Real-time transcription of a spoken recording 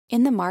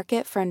In the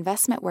market for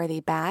investment-worthy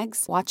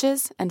bags,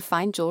 watches, and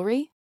fine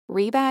jewelry,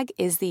 Rebag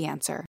is the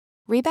answer.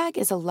 Rebag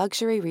is a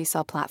luxury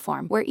resale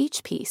platform where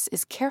each piece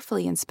is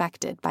carefully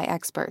inspected by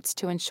experts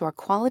to ensure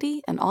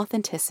quality and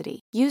authenticity.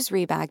 Use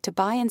Rebag to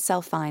buy and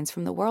sell finds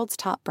from the world's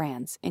top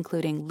brands,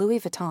 including Louis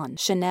Vuitton,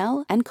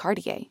 Chanel, and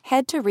Cartier.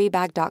 Head to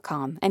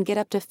Rebag.com and get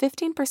up to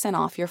 15%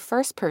 off your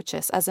first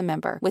purchase as a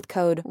member with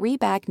code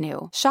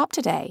REBAGNEW. Shop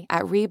today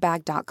at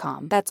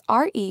Rebag.com. That's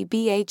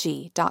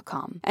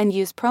REBAG.com. And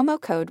use promo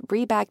code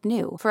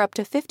REBAGNEW for up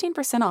to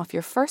 15% off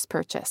your first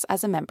purchase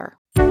as a member.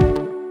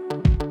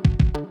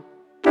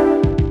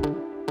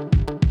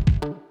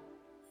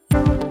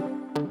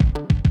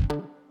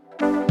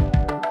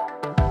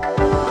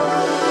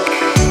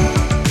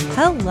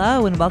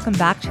 Hello, and welcome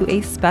back to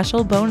a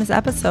special bonus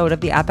episode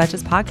of the At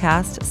Betches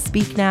podcast,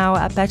 Speak Now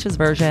at Betches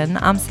version.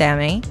 I'm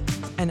Sammy.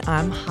 And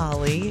I'm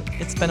Holly.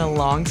 It's been a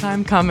long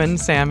time coming,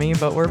 Sammy,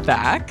 but we're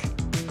back,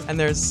 and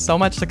there's so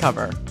much to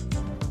cover.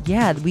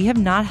 Yeah, we have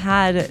not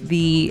had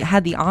the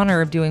honor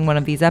of doing one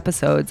of these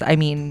episodes. I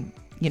mean,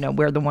 you know,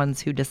 we're the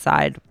ones who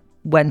decide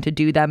when to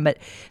do them, but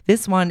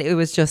this one, it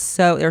was just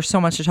there's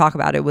so much to talk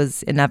about. It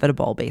was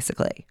inevitable,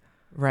 basically.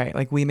 Right,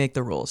 like we make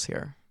the rules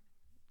here.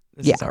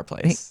 This is our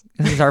place.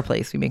 This is our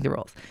place. We make the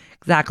rules.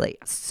 Exactly.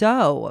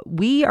 So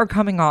we are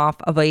coming off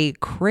of a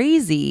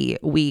crazy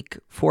week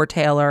for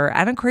Taylor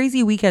and a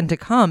crazy weekend to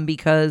come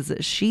because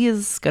she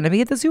is going to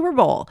be at the Super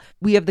Bowl.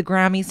 We have the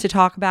Grammys to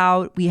talk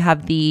about. We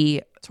have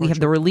the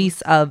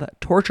release of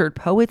Tortured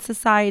Poets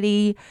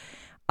Society.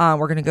 We're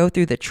going to go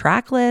through the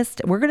track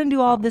list. We're going to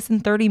do all of this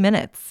in 30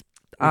 minutes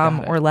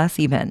or less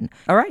even.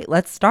 All right,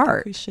 let's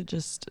start. We should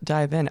just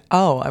dive in.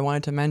 Oh, I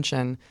wanted to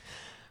mention,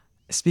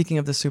 speaking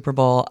of the Super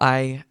Bowl,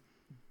 I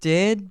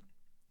did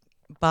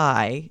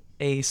buy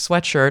a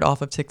sweatshirt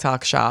off of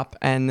TikTok shop,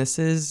 and this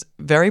is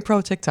very pro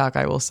TikTok,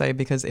 I will say,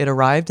 because it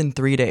arrived in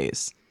 3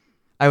 days.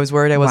 I was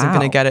worried I wasn't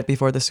going to get it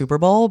before the Super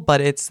Bowl,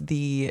 but it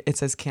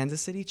says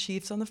Kansas City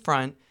Chiefs on the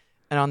front,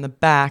 and on the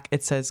back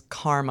it says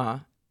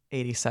Karma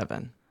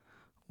 87.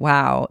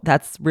 Wow,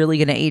 that's really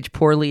going to age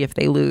poorly if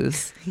they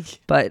lose.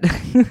 But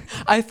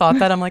I thought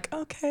that. I'm like,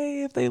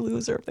 okay, if they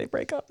lose or if they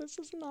break up, this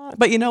is not.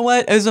 But you know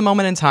what? It was a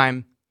moment in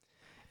time.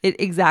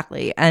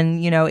 Exactly.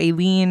 And, you know,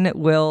 Aileen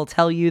will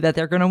tell you that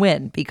they're going to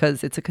win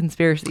because it's a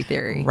conspiracy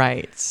theory.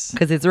 Right.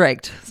 Because it's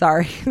rigged.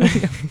 Sorry.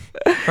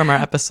 From our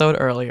episode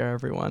earlier,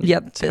 everyone.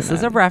 Yep. This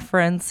is a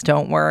reference.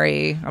 Don't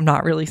worry. I'm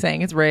not really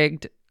saying it's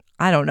rigged.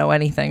 I don't know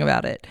anything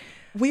about it.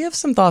 We have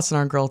some thoughts on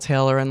our girl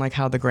Taylor and like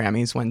how the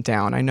Grammys went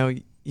down. I know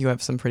you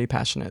have some pretty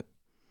passionate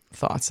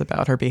thoughts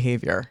about her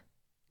behavior.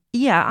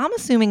 Yeah. I'm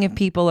assuming if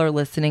people are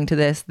listening to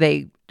this,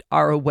 they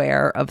are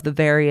aware of the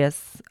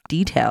various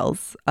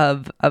details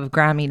of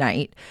Grammy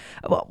night.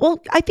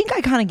 Well, I think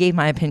I kind of gave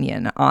my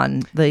opinion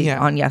on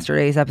on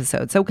yesterday's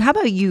episode. So how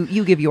about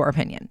you give your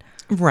opinion?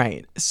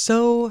 Right.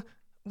 So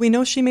we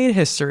know she made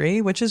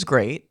history, which is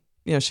great.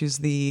 You know, she's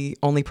the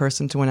only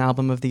person to win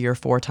Album of the Year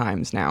 4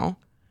 times now.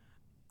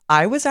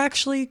 I was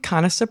actually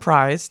kind of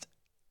surprised.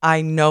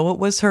 I know it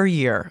was her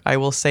year. I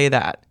will say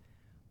that.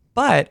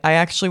 But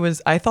I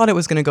thought it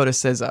was going to go to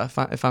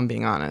SZA, if I'm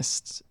being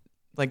honest.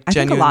 Like, I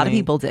think a lot of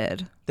people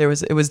did. It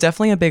was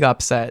definitely a big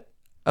upset.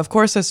 Of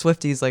course, as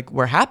Swifties, like,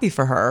 we're happy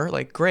for her,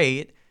 like,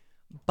 great,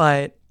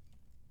 but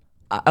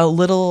a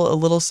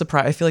little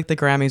surprised. I feel like the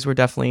Grammys were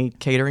definitely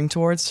catering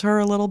towards her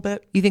a little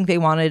bit. You think they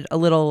wanted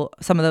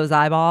some of those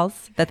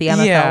eyeballs that the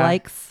NFL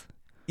likes?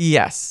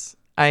 Yes,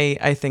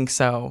 I think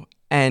so.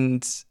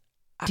 And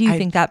do you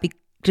think that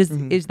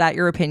is that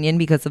your opinion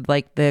because of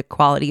like the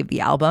quality of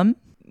the album?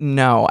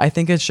 No, I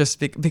think it's just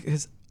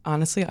because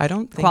honestly, I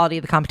don't think quality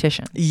of the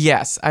competition.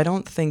 Yes, I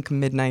don't think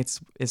Midnight's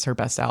is her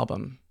best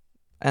album.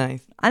 And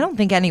I don't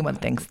think anyone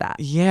thinks that.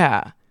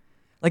 Yeah.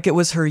 Like it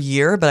was her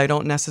year, but I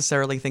don't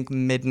necessarily think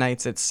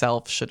Midnight's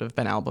itself should have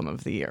been Album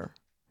of the Year.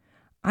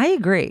 I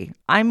agree.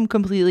 I'm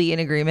completely in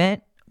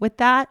agreement with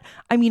that.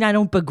 I mean, I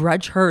don't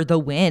begrudge her the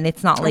win.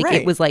 It's not like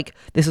It was like,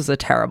 this was a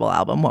terrible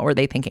album. What were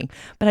they thinking?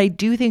 But I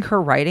do think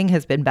her writing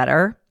has been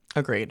better.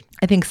 Agreed.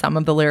 I think some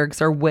of the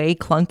lyrics are way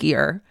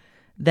clunkier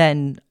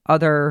than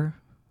other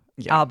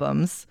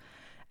albums.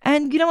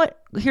 And you know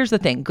what? Here's the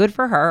thing. Good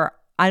for her.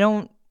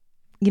 I'm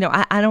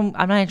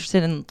not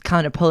interested in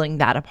kind of pulling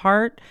that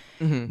apart.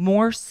 Mm-hmm.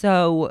 More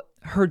so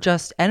her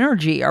just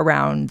energy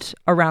around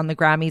the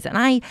Grammys. And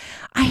I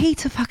hate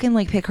to fucking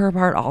like pick her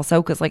apart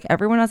also because like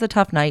everyone has a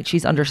tough night.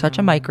 She's under such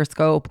a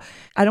microscope.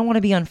 I don't want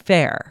to be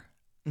unfair.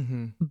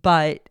 Mm-hmm.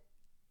 But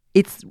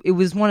it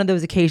was one of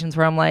those occasions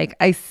where I'm like,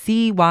 I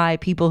see why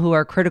people who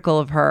are critical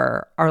of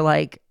her are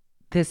like,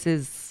 this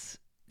is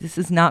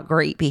not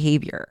great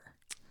behavior.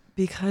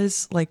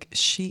 Because like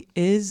she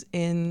is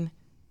in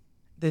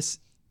this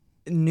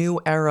new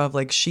era of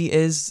like she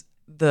is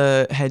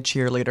the head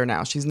cheerleader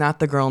now. She's not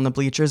the girl in the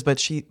bleachers, but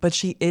she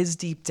is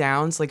deep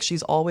down. It's like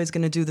she's always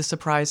going to do the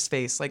surprise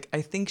face. Like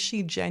I think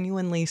she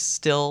genuinely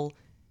still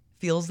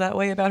feels that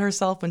way about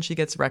herself when she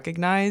gets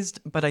recognized.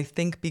 But I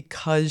think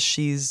because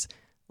she's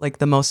like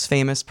the most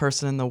famous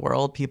person in the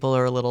world, people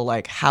are a little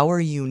like, how are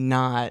you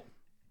not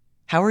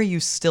how are you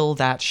still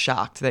that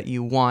shocked that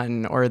you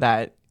won, or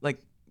that, like,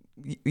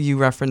 you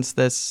referenced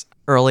this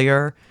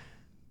earlier,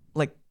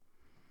 like,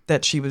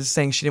 that she was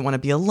saying she didn't want to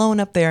be alone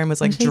up there and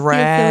was like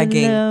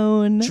dragging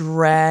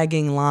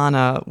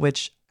Lana,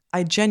 which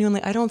I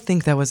don't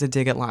think that was a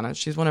dig at Lana.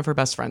 She's one of her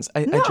best friends.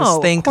 I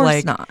just think, of course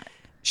like, not.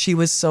 She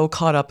was so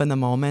caught up in the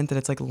moment that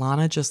it's like,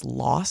 Lana just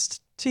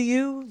lost to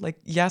you. Like,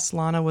 yes,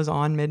 Lana was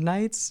on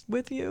Midnights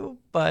with you,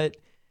 but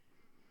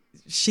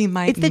she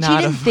might it's that not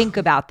she didn't think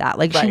about that.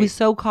 Like, Right. she was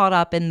so caught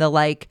up in the,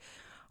 like,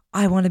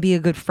 I want to be a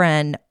good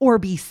friend or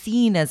be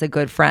seen as a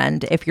good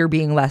friend if you're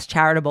being less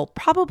charitable.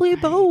 Probably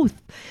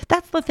both.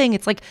 That's the thing.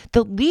 It's like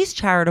the least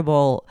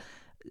charitable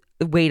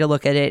way to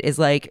look at it is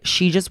like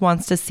she just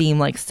wants to seem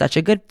like such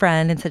a good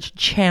friend and such a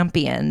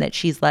champion that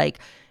she's like,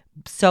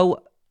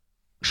 so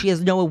she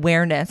has no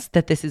awareness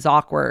that this is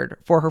awkward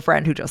for her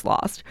friend who just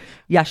lost.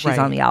 Yes, she's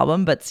on the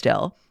album, but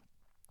still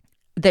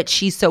that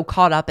she's so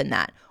caught up in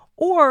that.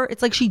 Or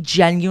it's like she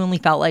genuinely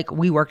felt like,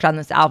 we worked on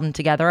this album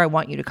together. I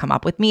want you to come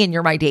up with me and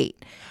you're my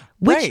date.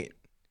 Which,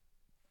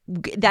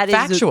 that is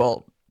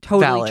factual,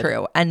 totally valid.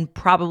 true, and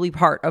probably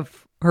part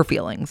of her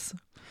feelings.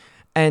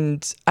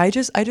 And I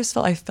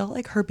felt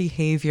like her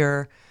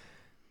behavior,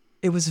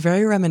 it was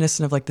very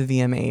reminiscent of like the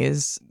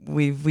VMAs.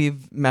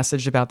 We've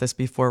messaged about this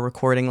before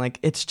recording. Like,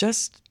 it's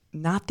just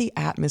not the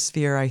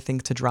atmosphere, I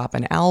think, to drop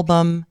an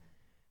album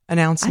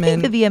announcement. I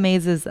think the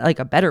VMAs is like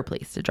a better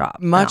place to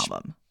drop an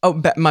album.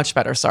 Much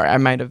better. Sorry, I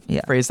might have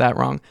phrased that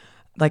wrong.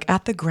 Like,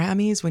 at the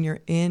Grammys, when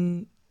you're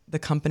in the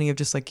company of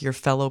just like your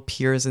fellow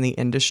peers in the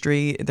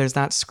industry, there's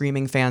not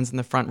screaming fans in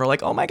the front row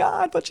like, oh my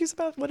God,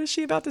 what is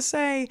she about to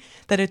say?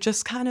 That it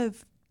just kind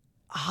of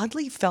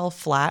oddly fell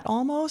flat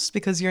almost,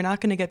 because you're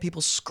not going to get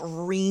people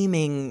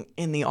screaming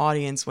in the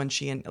audience when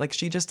she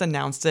just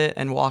announced it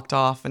and walked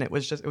off. And it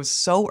was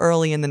so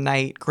early in the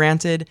night.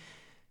 Granted,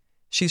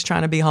 she's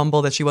trying to be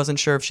humble that she wasn't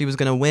sure if she was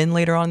going to win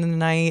later on in the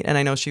night. And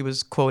I know she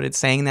was quoted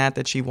saying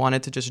that she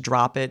wanted to just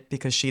drop it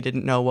because she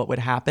didn't know what would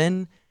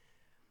happen.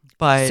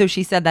 But So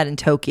she said that in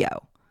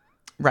Tokyo.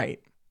 Right.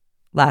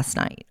 Last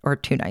night or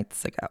 2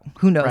 nights ago.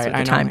 Who knows what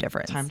the time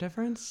difference? Time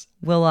difference?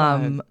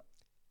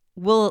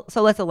 So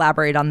let's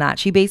elaborate on that.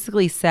 She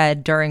basically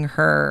said during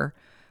her,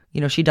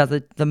 she does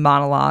the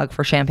monologue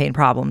for Champagne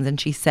Problems, and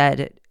she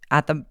said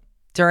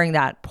during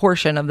that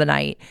portion of the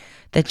night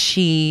that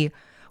she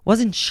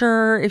wasn't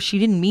sure if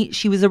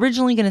she was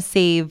originally going to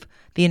save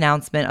the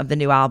announcement of the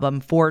new album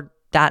for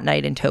that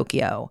night in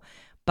Tokyo.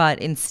 But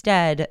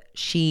instead,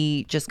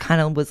 she just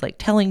kind of was like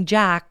telling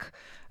Jack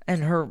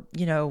and her,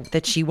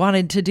 that she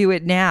wanted to do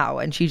it now.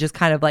 And she just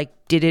kind of like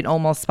did it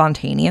almost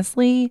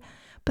spontaneously.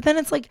 But then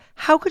it's like,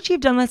 how could she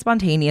have done that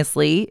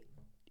spontaneously?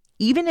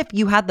 Even if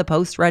you had the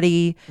post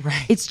ready,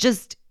 right. It's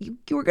just, you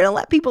were going to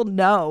let people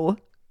know.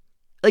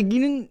 Like, you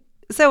didn't.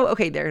 So,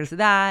 okay, there's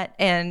that.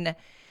 And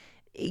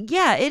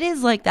yeah, it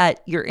is like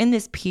that. You're in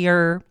this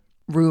peer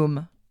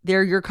room.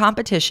 They're your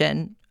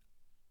competition,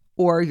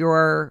 or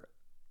your,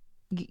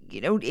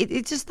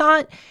 it's just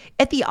not.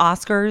 At the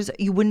Oscars,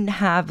 you wouldn't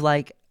have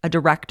like a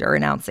director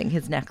announcing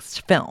his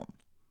next film.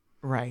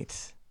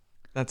 Right.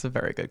 That's a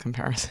very good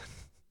comparison.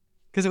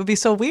 Because it would be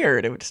so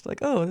weird. It would just be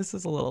like, oh, this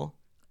is a little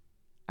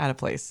out of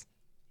place.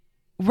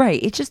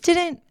 Right. It just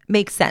didn't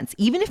make sense.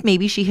 Even if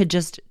maybe she had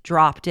just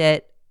dropped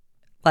it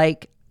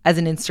like as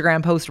an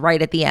Instagram post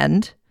right at the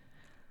end,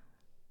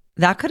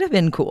 that could have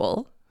been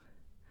cool.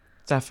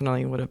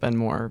 Definitely would have been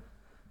more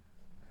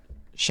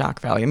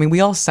shock value. I mean, we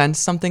all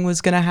sensed something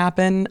was going to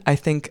happen. I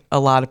think a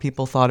lot of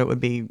people thought it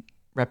would be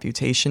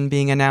Reputation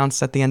being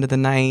announced at the end of the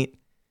night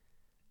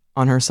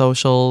on her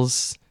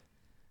socials.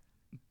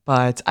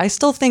 But I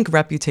still think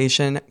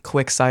Reputation,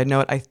 quick side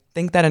note, I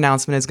think that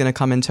announcement is going to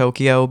come in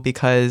Tokyo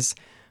because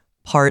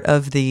part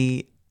of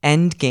the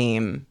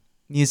Endgame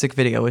music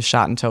video was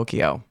shot in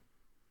Tokyo.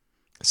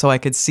 So I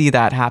could see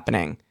that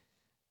happening.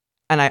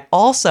 And I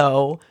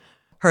also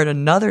heard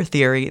another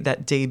theory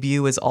that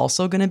Debut is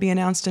also going to be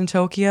announced in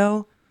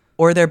Tokyo,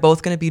 or they're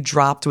both going to be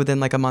dropped within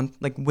like a month,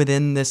 like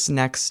within this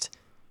next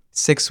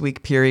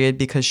 6-week period,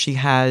 because she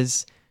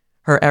has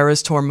her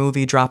Eras Tour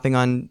movie dropping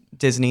on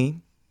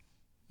Disney.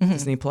 Mm-hmm.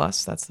 Disney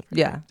Plus. That's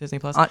the Disney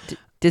Plus.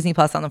 Disney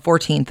Plus on the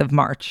 14th of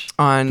March.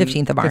 On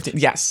 15th of March.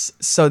 Yes.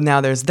 So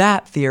now there's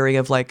that theory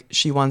of like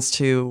she wants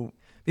to,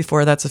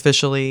 before that's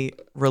officially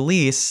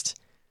released,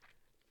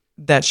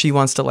 that she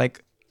wants to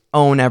like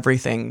own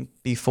everything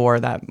before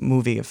that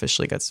movie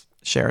officially gets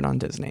shared on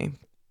Disney.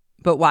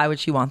 But why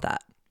would she want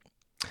that?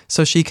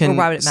 So she can, or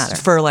why would it matter?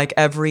 For like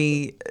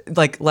every,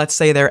 like, let's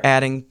say they're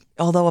adding,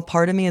 although a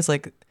part of me is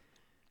like,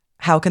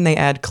 how can they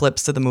add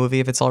clips to the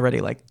movie if it's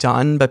already like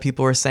done? But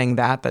people were saying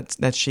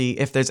that she,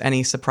 if there's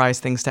any surprise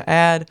things to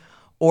add,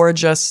 or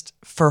just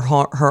for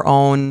her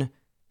own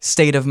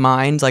state of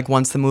mind, like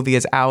once the movie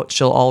is out,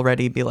 she'll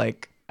already be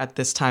like, at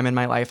this time in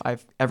my life,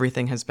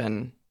 everything has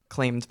been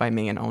claimed by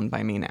me and owned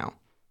by me now.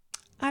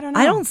 I don't know.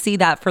 I don't see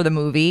that for the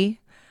movie.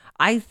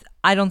 I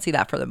don't see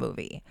that for the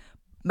movie.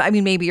 I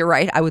mean, maybe you're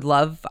right.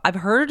 I've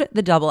heard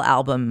the double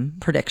album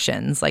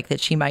predictions, like that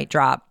she might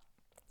drop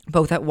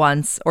both at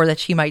once, or that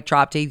she might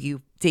drop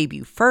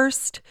debut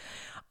first.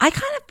 I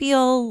kind of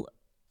feel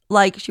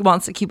like she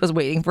wants to keep us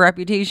waiting for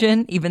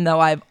Reputation, even though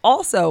I've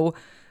also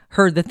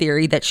heard the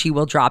theory that she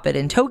will drop it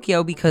in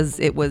Tokyo because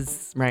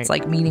it's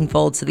like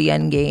meaningful to the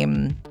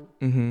Endgame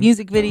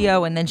music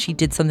video, and then she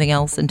did something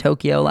else in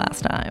Tokyo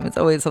last time. It's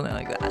always something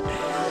like that.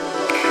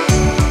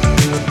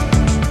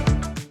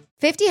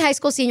 50 high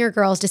school senior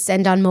girls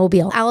descend on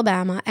Mobile,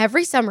 Alabama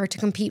every summer to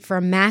compete for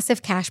a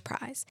massive cash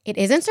prize. It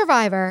isn't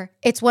Survivor.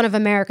 It's one of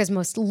America's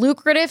most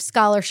lucrative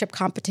scholarship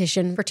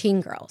competition for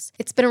teen girls.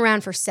 It's been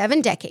around for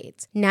 7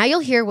 decades. Now you'll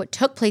hear what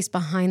took place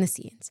behind the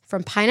scenes.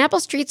 From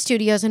Pineapple Street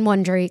Studios and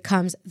Wondery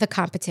comes The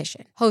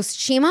Competition. Host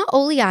Shima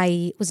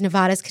Oliai was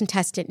Nevada's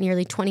contestant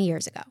nearly 20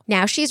 years ago.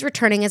 Now she's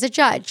returning as a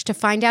judge to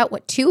find out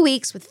what 2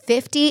 weeks with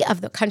 50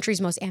 of the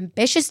country's most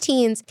ambitious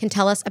teens can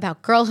tell us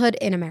about girlhood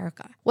in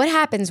America. What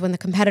happens when the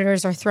competitors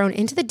are thrown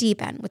into the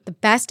deep end with the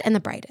best and the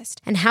brightest?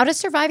 And how does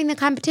surviving the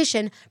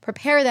competition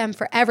prepare them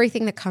for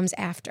everything that comes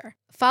after?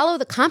 Follow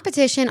The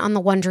Competition on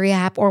the Wondery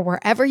app or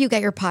wherever you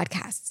get your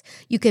podcasts.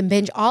 You can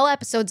binge all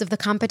episodes of The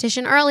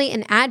Competition early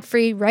and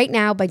ad-free right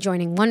now by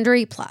joining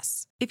Wondery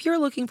Plus. If you're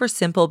looking for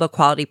simple but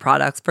quality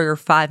products for your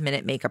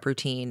 5-minute makeup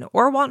routine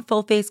or want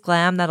full-face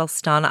glam that'll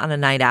stun on a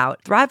night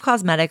out, Thrive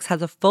Causemetics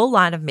has a full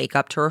line of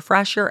makeup to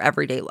refresh your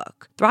everyday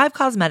look. Thrive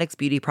Causemetics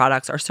beauty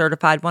products are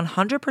certified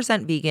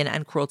 100% vegan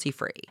and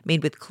cruelty-free,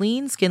 made with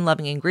clean,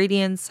 skin-loving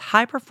ingredients,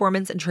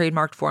 high-performance and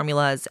trademarked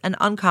formulas, and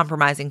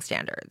uncompromising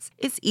standards.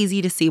 It's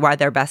easy to see why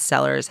their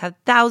bestsellers have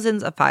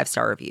thousands of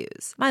 5-star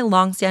reviews. My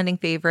long-standing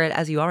favorite,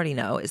 as you already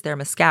know, is their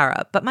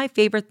mascara, but my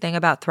favorite thing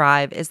about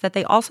Thrive is that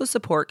they also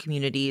support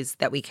communities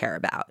that we care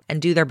about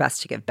and do their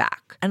best to give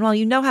back. And while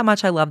you know how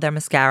much I love their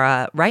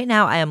mascara, right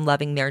now I am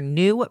loving their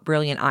new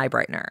Brilliant Eye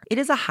Brightener. It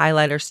is a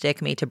highlighter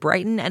stick made to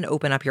brighten and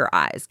open up your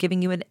eyes,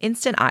 giving you an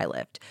instant eye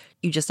lift.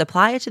 You just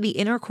apply it to the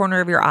inner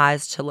corner of your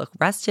eyes to look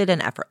rested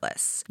and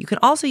effortless. You can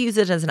also use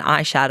it as an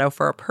eyeshadow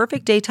for a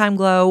perfect daytime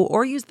glow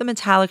or use the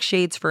metallic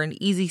shades for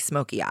an easy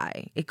smoky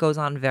eye. It goes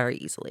on very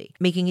easily,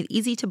 making it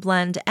easy to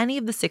blend any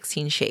of the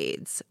 16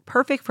 shades.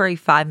 Perfect for a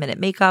 5-minute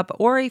makeup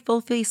or a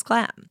full face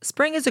glam.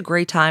 Spring is a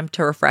great time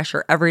to refresh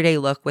your everyday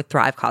look with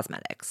Thrive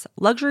Causemetics,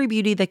 luxury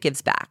beauty that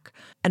gives back.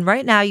 And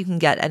right now you can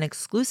get an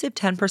exclusive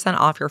 10%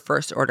 off your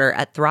first order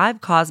at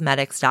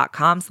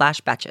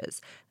thrivecosmetics.com/Betches.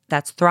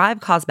 That's Thrive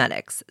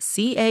Causemetics,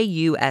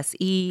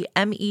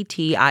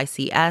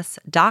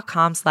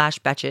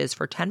 CAUSEMETICS.com/Betches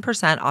for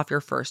 10% off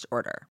your first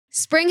order.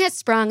 Spring has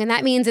sprung, and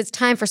that means it's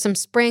time for some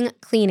spring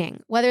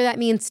cleaning. Whether that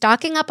means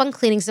stocking up on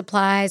cleaning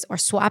supplies or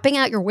swapping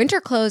out your winter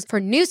clothes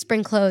for new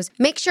spring clothes,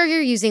 make sure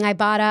you're using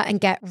Ibotta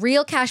and get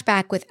real cash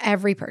back with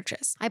every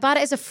purchase.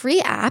 Ibotta is a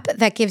free app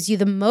that gives you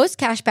the most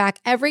cash back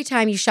every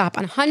time you shop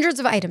on hundreds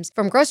of items,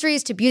 from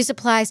groceries to beauty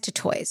supplies to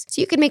toys. So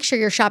you can make sure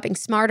you're shopping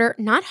smarter,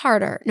 not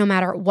harder, no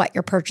matter what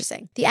you're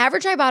purchasing. The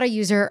average Ibotta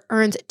user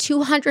earns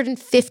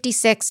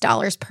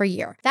 $256 per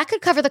year. That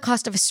could cover the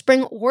cost of a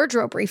spring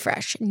wardrobe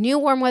refresh, new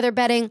warm weather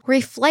bedding, or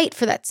a flight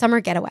for that summer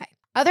getaway.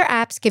 Other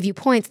apps give you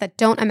points that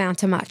don't amount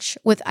to much.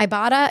 With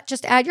Ibotta,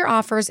 just add your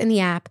offers in the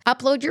app,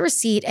 upload your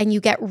receipt, and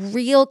you get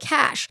real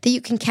cash that you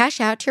can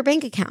cash out to your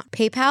bank account,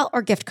 PayPal,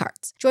 or gift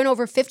cards. Join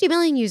over 50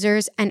 million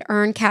users and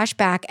earn cash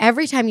back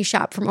every time you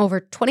shop from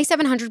over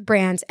 2,700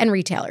 brands and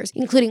retailers,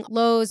 including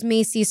Lowe's,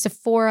 Macy's,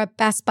 Sephora,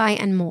 Best Buy,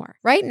 and more.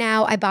 Right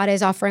now, Ibotta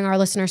is offering our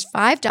listeners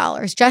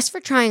 $5 just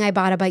for trying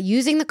Ibotta by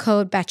using the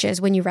code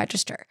Betches when you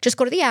register. Just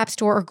go to the App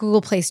Store or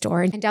Google Play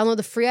Store and download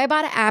the free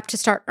Ibotta app to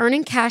start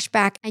earning cash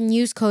back and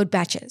use code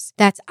Betches.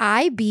 That's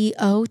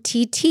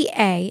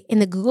IBOTTA in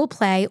the Google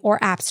Play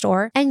or App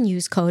Store and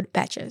use code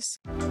Betches.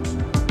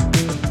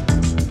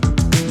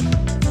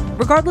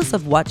 Regardless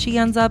of what she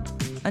ends up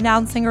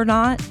announcing or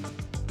not,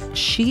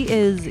 she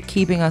is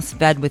keeping us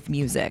fed with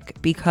music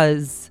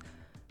because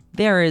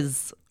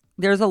there's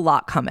a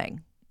lot coming.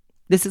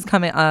 This is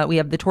coming. We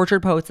have the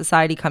Tortured Poets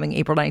Society coming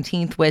April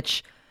 19th,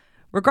 which,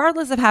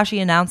 regardless of how she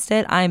announced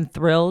it, I'm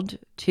thrilled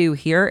to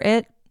hear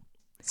it.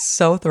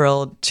 So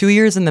thrilled. 2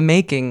 years in the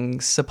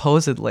making,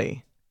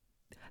 supposedly.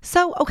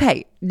 So,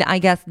 okay, I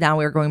guess now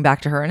we're going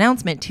back to her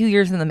announcement, 2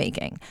 years in the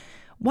making.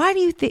 Why do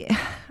you think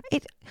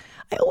it?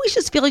 I always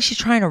just feel like she's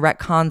trying to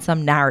retcon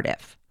some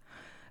narrative.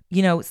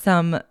 You know,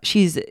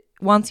 she's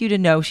wants you to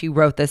know she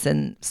wrote this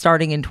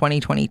starting in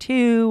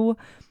 2022.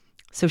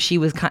 So she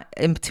was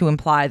to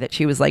imply that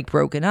she was like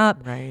broken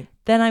up. Right.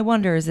 Then I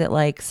wonder, is it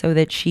like so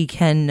that she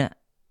can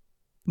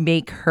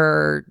make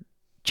her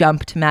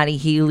jump to Maddie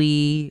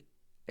Healy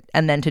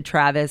and then to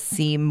Travis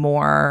seem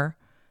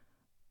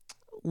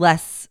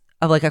less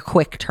of like a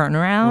quick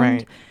turnaround?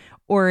 Right.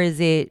 Or is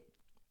it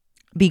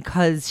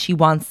because she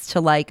wants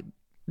to like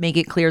make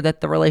it clear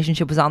that the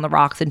relationship was on the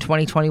rocks in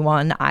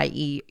 2021,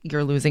 i.e.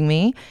 you're losing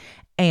me,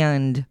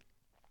 and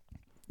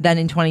then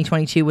in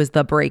 2022 was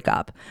the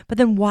breakup? But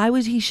then why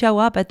would he show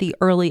up at the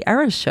early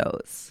Eras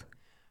shows?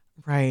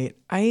 Right.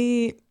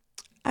 I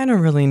don't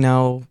really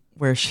know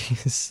where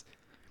she's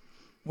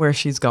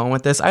going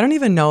with this. I don't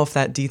even know if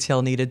that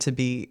detail needed to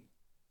be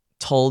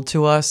told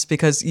to us,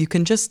 because you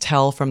can just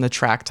tell from the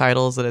track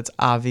titles that it's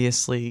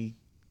obviously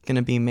going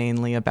to be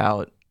mainly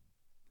about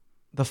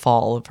the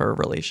fall of her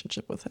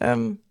relationship with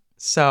him.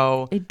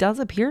 So it does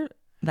appear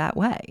that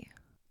way.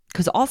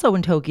 Because also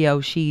in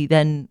Tokyo, she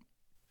then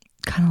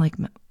kind of like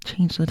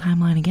changed the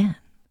timeline again.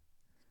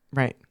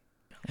 Right.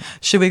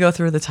 Should we go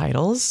through the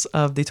titles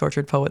of the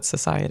Tortured Poets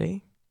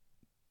Society?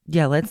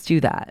 Yeah, let's do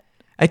that.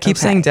 I keep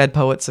saying Dead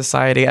Poets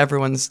Society.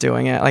 Everyone's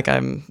doing it. Like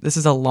this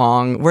is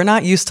we're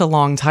not used to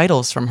long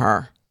titles from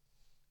her.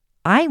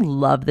 I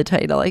love the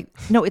title. Like,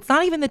 no, it's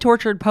not even the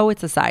Tortured Poets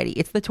Society.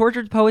 It's the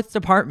Tortured Poets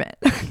Department.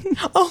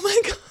 Oh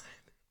my God.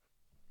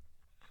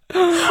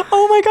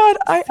 Oh my God.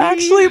 I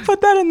actually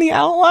put that in the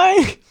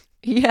outline.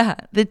 Yeah.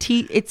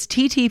 It's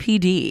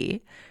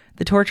TTPD.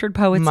 The Tortured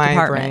Poets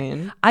Department.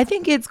 Brain. I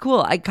think it's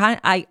cool.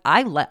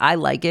 I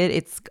like it.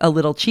 It's a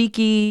little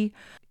cheeky.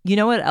 You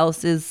know what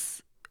else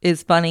is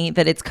funny?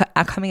 That it's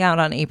coming out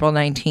on April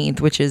 19th,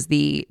 which is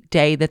the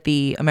day that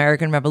the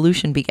American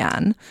Revolution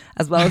began,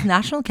 as well as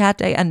National Cat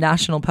Day and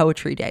National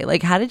Poetry Day.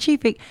 Like, how does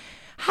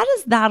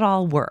that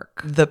all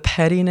work? The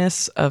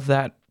pettiness of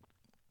that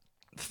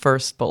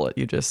first bullet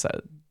you just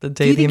said. The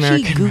day Do you the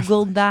think American she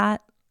Googled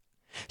that?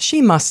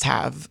 She must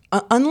have.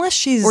 Unless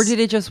she's... Or did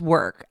it just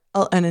work?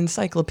 An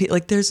encyclopedia.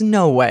 Like, there's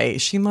no way.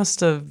 She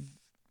must have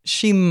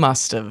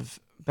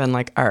been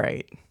like, all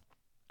right,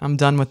 I'm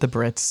done with the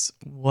Brits.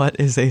 What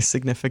is a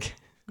significant...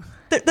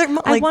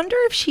 I wonder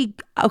if she...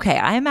 Okay,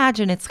 I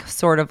imagine it's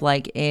sort of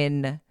like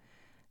in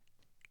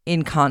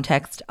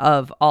context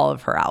of all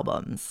of her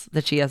albums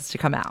that she has to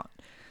come out.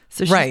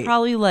 So she's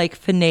probably like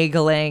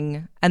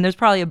finagling, and there's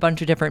probably a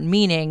bunch of different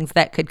meanings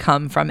that could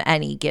come from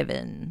any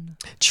given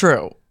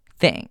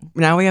thing.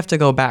 Now we have to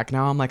go back.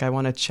 Now I'm like, I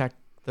want to check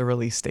the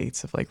release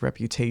dates of like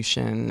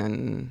Reputation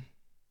and...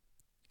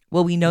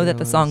 Well, we know that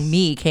the song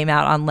Me came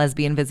out on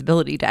Lesbian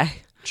Visibility Day.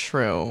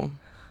 True.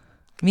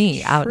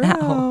 Me out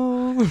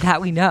now. That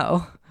we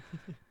know.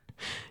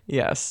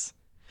 Yes.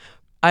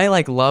 I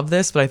like love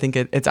this, but I think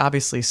it's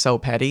obviously so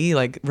petty,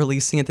 like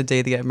releasing it the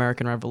day the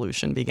American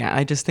Revolution began.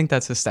 I just think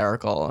that's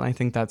hysterical, and I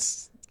think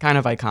that's kind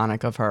of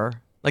iconic of her.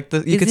 Like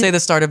you could say the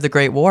start of the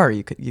Great War,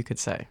 you could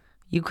say.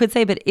 You could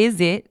say, but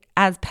is it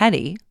as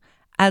petty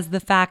as the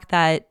fact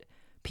that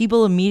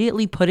people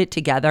immediately put it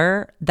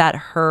together that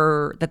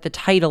the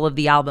title of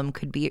the album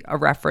could be a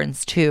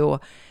reference to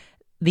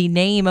the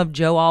name of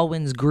Joe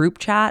Alwyn's group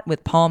chat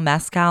with Paul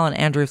Mescal and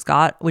Andrew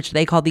Scott, which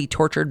they call the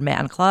Tortured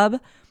Man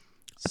Club.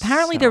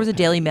 Apparently there was a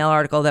Daily Mail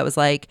article that was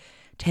like,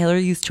 Taylor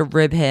used to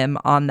rib him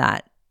on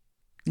that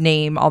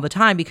name all the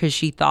time because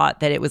she thought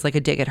that it was like a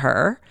dig at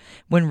her,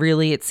 when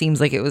really it seems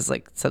like it was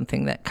like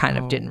something that kind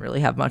of didn't really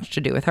have much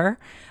to do with her.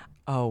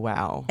 Oh,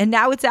 wow. And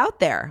now it's out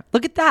there.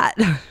 Look at that.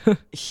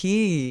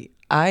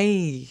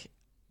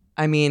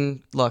 I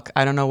mean, look,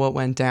 I don't know what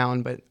went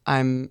down, but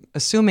I'm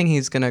assuming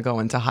he's going to go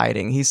into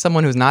hiding. He's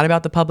someone who's not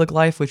about the public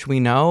life, which we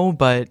know,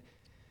 but...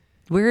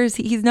 Where is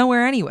he? He's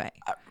nowhere anyway.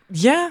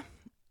 Yeah.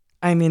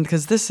 I mean,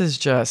 because this is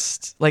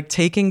just like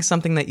taking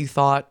something that you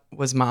thought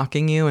was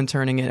mocking you and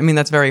turning it... I mean,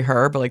 that's very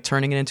her, but like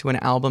turning it into an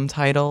album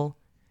title.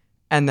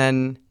 And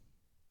then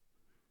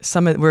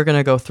we're going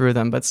to go through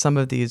them, but some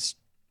of the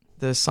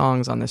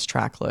songs on this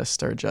track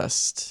list are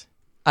just...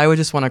 I would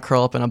just want to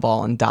curl up in a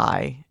ball and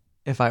die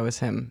if I was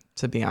him,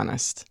 to be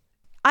honest.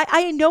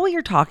 I know what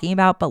you're talking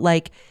about, but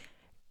like,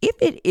 if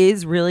it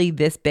is really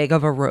this big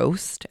of a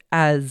roast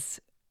as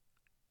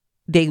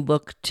they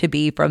look to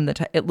be from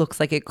it looks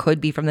like it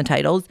could be from the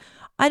titles,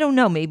 I don't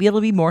know. Maybe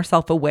it'll be more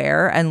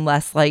self-aware and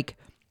less like,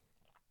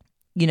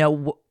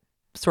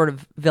 sort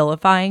of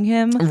vilifying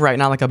him. Right,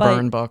 not like a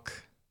burn book.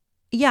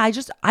 Yeah,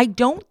 I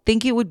don't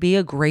think it would be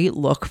a great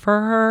look for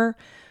her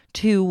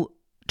to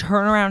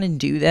turn around and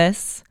do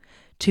this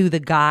to the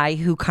guy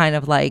who kind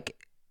of like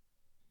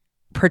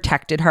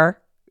protected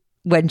her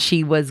when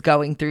she was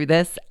going through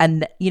this.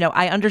 And,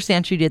 I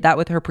understand she did that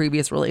with her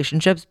previous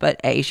relationships, but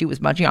she was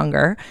much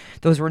younger.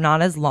 Those were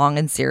not as long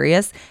and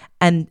serious.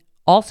 And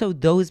also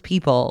those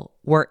people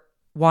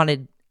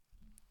wanted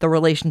the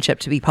relationship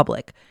to be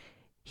public.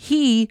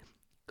 He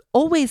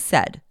always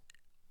said,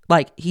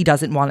 like, he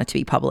doesn't want it to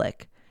be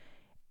public.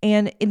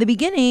 And in the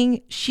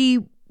beginning, she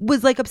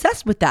was like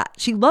obsessed with that.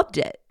 She loved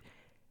it.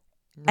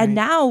 Right. And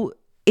now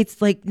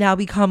it's like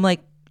become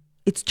like,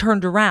 it's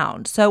turned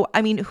around. So,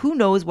 I mean, who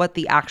knows what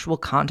the actual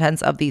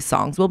contents of these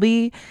songs will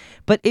be,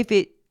 but if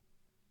it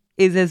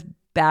is as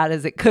bad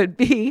as it could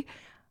be,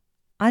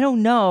 I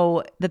don't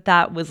know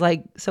that was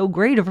like so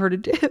great of her to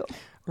do.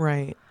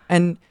 Right.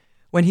 And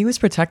when he was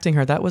protecting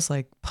her, that was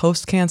like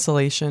post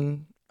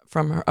cancellation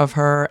of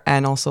her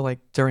and also like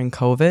during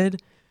COVID.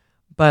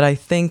 But I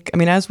think,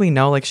 as we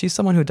know, like she's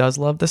someone who does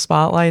love the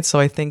spotlight. So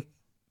I think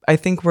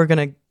we're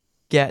going to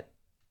get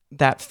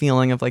that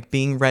feeling of like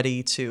being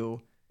ready to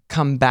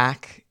come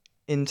back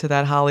into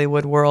that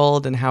Hollywood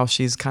world and how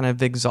she's kind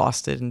of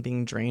exhausted and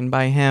being drained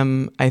by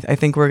him. I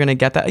think we're going to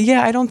get that.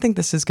 Yeah, I don't think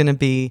this is going to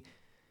be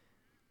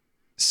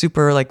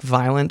super like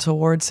violent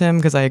towards him,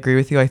 because I agree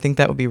with you. I think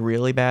that would be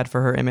really bad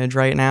for her image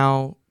right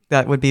now.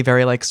 That would be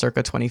very like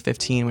circa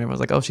 2015 when it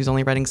was like, oh, she's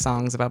only writing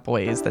songs about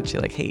boys that she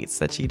like hates,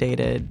 that she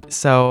dated.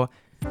 So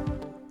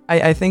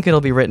I think it'll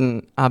be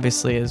written,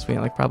 obviously, as we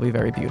like probably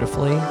very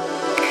beautifully.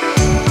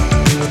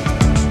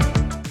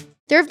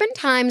 There have been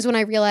times when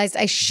I realized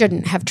I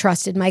shouldn't have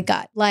trusted my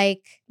gut,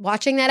 like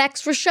watching that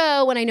extra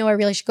show when I know I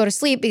really should go to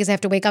sleep because I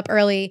have to wake up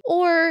early,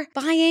 or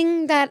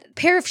buying that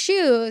pair of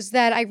shoes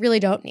that I really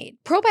don't need.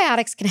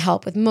 Probiotics can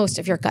help with most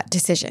of your gut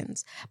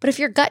decisions, but if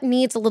your gut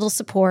needs a little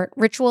support,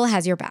 Ritual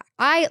has your back.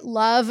 I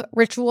love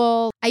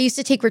Ritual. I used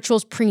to take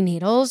Ritual's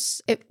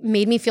prenatals. It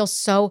made me feel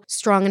so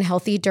strong and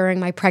healthy during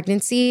my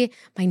pregnancy.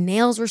 My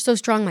nails were so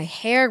strong. My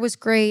hair was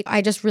great.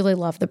 I just really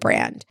love the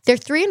brand. Their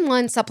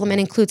 3-in-1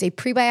 supplement includes a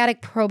prebiotic,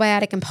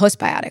 probiotic, and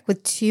postbiotic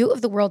with 2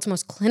 of the world's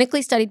most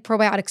clinically studied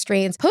probiotic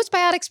strains.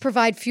 Postbiotics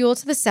provide fuel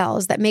to the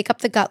cells that make up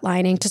the gut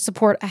lining to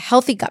support a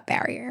healthy gut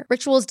barrier.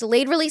 Ritual's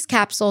delayed release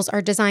capsules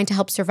are designed to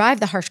help survive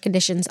the harsh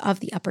conditions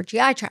of the upper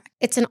GI tract.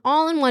 It's an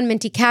all-in-one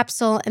minty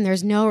capsule, and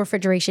there's no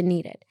refrigeration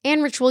needed.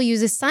 And Ritual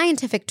uses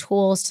scientific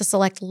tools to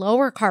select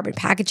lower carbon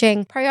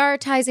packaging,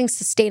 prioritizing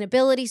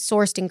sustainability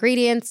sourced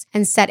ingredients,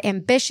 and set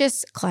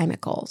ambitious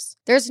climate goals.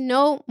 There's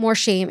no more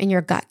shame in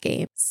your gut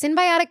game.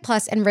 Symbiotic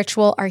Plus and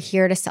Ritual are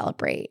here to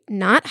celebrate,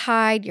 not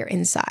hide your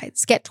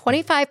insides. Get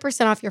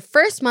 25% off your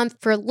first month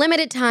for a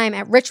limited time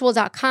at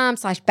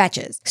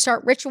ritual.com/Betches.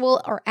 Start Ritual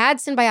or add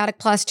Symbiotic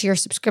Plus to your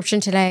subscription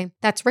today.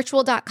 That's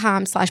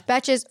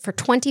ritual.com/Betches for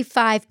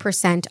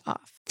 25%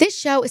 off. This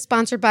show is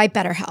sponsored by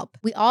BetterHelp.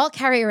 We all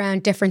carry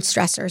around different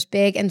stressors,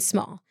 big and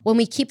small. When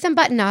we keep them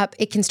buttoned up,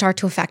 it can start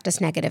to affect us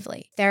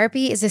negatively.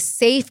 Therapy is a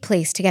safe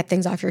place to get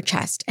things off your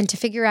chest and to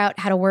figure out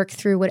how to work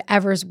through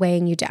whatever's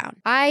weighing you down.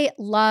 I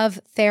love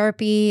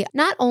therapy.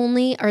 Not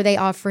only are they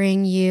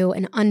offering you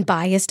an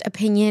unbiased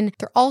opinion,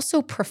 they're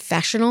also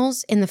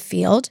professionals in the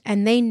field,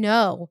 and they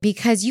know,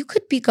 because you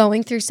could be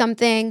going through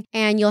something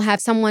and you'll have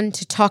someone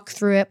to talk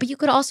through it, but you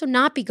could also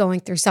not be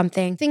going through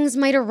something. Things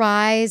might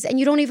arise and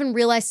you don't even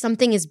realize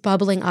something is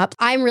bubbling up.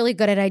 I'm really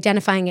good at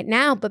identifying it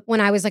now, but when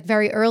I was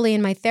very early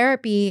in my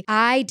therapy,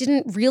 I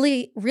didn't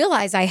really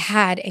realize I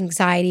had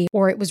anxiety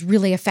or it was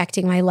really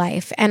affecting my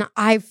life. And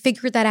I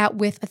figured that out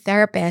with a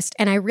therapist,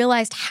 and I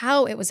realized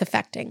how it was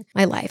affecting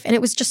my life. And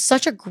it was just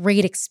such a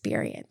great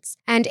experience.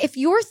 And if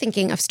you're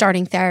thinking of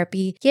starting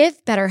therapy,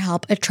 give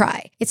BetterHelp a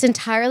try. It's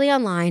entirely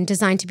online,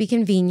 designed to be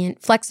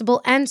convenient,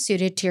 flexible, and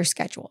suited to your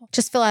schedule.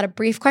 Just fill out a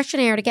brief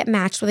questionnaire to get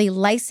matched with a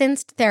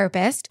licensed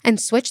therapist and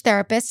switch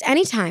therapists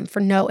anytime for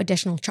no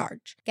additional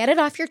charge. Get it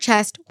off your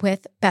chest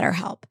with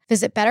BetterHelp.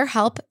 Visit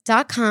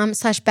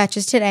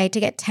betterhelp.com/Betches today to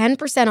get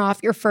 10%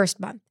 off your first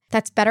month.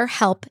 That's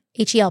BetterHelp,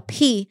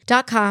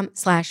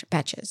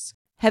 HELP.com/Betches.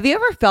 Have you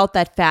ever felt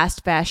that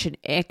fast fashion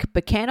ick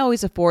but can't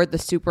always afford the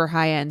super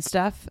high-end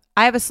stuff?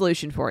 I have a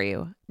solution for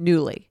you.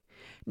 Nuuly.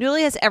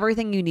 Nuuly has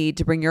everything you need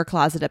to bring your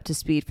closet up to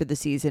speed for the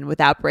season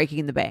without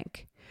breaking the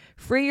bank.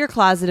 Free your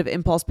closet of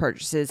impulse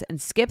purchases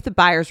and skip the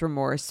buyer's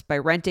remorse by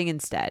renting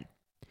instead.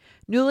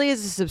 Nuuly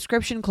is a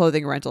subscription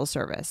clothing rental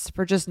service.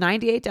 For just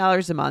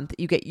 $98 a month,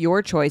 you get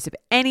your choice of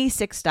any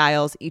 6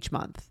 styles each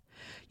month.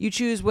 You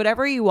choose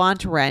whatever you want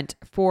to rent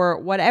for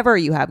whatever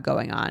you have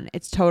going on.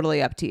 It's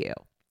totally up to you.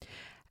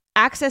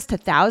 Access to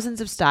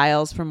thousands of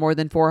styles from more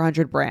than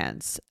 400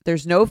 brands.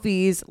 There's no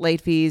fees,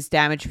 late fees,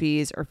 damage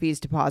fees, or fees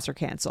to pause or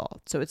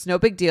cancel. So it's no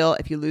big deal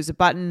if you lose a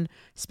button,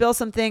 spill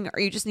something, or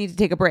you just need to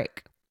take a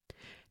break.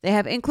 They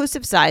have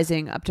inclusive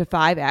sizing up to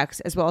 5X,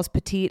 as well as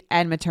petite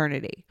and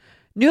maternity.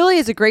 Nuuly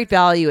is a great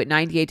value at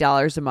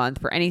 $98 a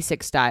month for any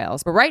 6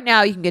 styles. But right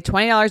now, you can get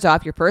 $20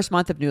 off your first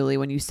month of Nuuly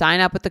when you sign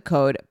up with the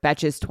code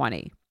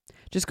BETCHES20.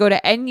 Just go to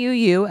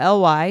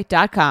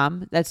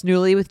NUULY.com, that's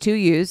Nuuly with 2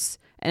 U's,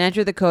 and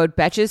enter the code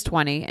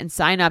BETCHES20 and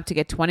sign up to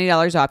get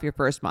 $20 off your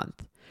first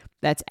month.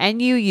 That's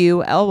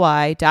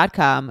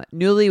NUULY.com,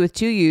 Nuuly with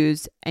 2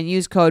 U's, and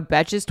use code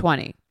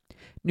BETCHES20.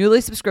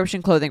 Nuuly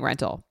subscription clothing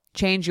rental.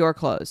 Change your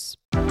clothes.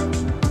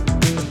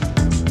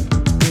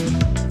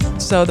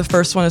 So the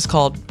first one is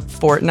called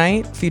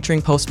Fortnite,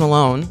 featuring Post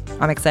Malone.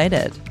 I'm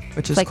excited.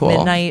 Which It's is like cool.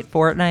 midnight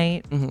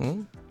Fortnite.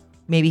 Mm-hmm.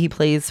 Maybe he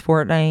plays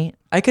Fortnite.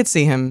 I could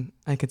see him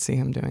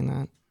doing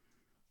that.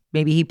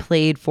 Maybe he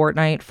played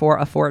Fortnite for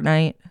a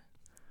fortnight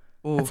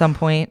at some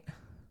point.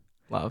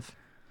 Love.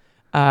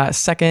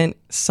 Second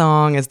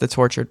song is the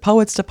Tortured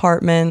Poets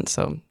Department,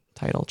 so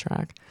title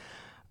track.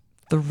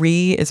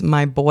 3 is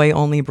My Boy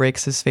Only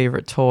Breaks His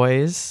Favorite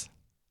Toys.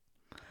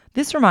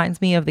 This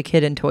reminds me of the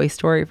kid in Toy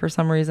Story for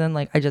some reason.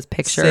 I just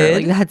picture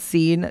Sid? that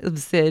scene of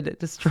Sid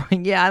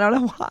destroying. Yeah, I don't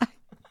know why.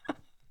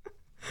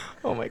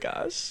 Oh my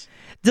gosh.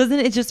 Doesn't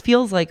it just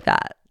feels like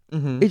that?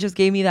 Mm-hmm. It just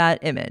gave me that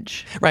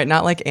image. Right,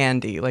 not like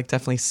Andy,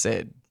 definitely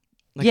Sid.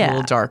 A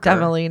little darker.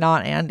 Definitely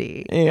not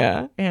Andy.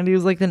 Yeah. Andy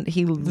was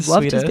he loved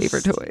sweetest. his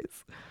favorite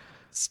toys.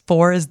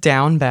 4 is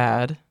Down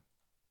Bad.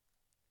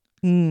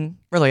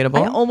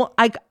 Relatable.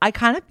 I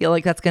kind of feel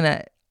like that's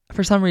gonna,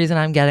 for some reason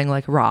I'm getting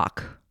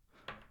rock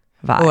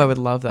vibe. Oh, I would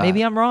love that.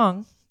 Maybe I'm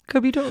wrong.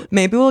 Could be totally.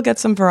 Maybe we'll get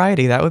some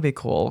variety. That would be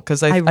cool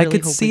because I really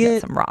could hope see we get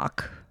it. some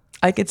rock.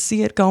 I could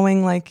see it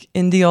going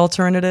indie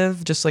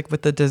alternative, just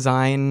with the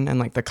design and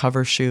the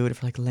cover shoot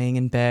for laying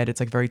in bed. It's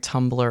very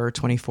Tumblr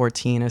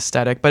 2014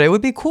 aesthetic, but it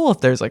would be cool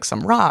if there's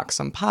some rock,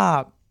 some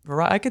pop.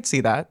 I could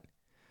see that.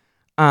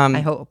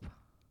 I hope.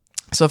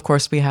 So of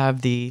course we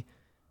have the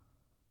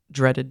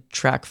dreaded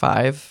track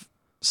 5,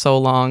 So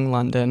Long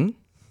London.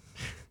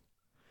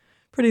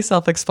 Pretty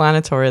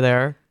self-explanatory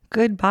there.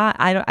 Goodbye.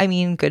 I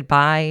mean,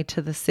 goodbye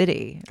to the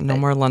city. No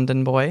more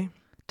London Boy.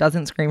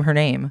 Doesn't scream her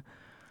name.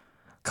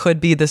 Could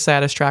be the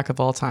saddest track of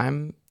all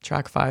time.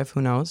 Track 5,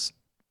 who knows?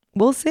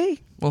 We'll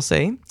see. We'll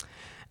see.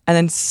 And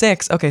then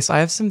 6. Okay, so I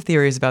have some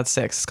theories about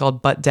 6. It's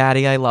called But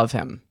Daddy, I Love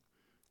Him.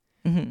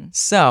 Mm-hmm.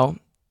 So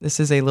this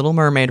is a Little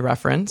Mermaid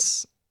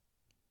reference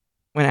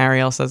when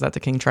Ariel says that to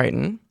King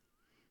Triton.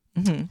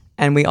 Mm-hmm.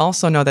 And we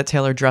also know that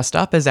Taylor dressed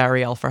up as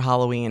Ariel for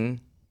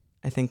Halloween,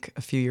 I think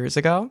a few years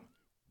ago.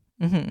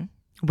 Mm-hmm.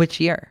 Which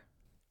year?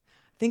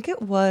 I think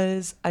it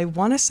was, I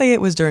want to say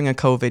it was during a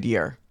COVID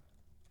year.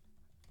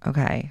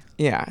 Okay.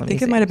 Yeah, I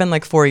think it might have been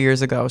like 4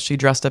 years ago. She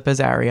dressed up as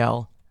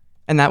Ariel.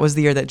 And that was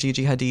the year that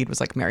Gigi Hadid was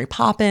like Mary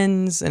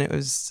Poppins. And it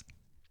was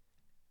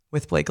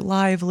with Blake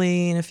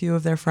Lively and a few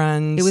of their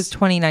friends. It was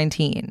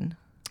 2019.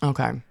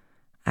 Okay.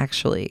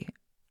 Actually.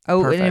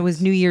 Oh, Perfect. and it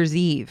was New Year's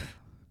Eve.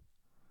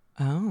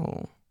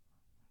 Oh.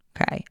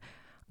 Okay.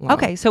 Wow.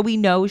 Okay, so we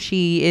know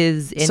she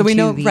is into So we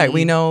know, the... right,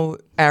 we know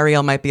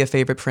Ariel might be a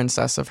favorite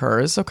princess of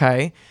hers,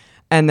 okay.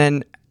 And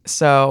then,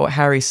 so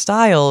Harry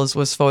Styles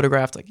was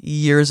photographed like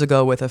years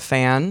ago with a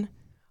fan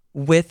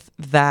with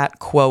that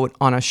quote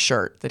on a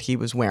shirt that he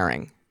was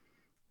wearing.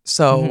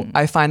 So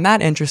I find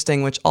that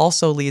interesting, which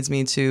also leads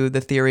me to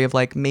the theory of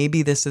like,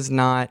 maybe this is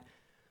not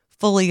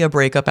fully a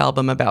breakup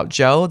album about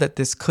Joe, that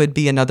this could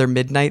be another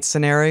Midnight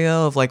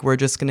scenario of like, we're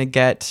just going to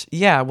get,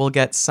 we'll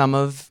get some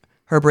of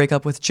her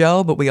breakup with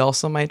Joe, but we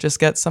also might just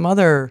get some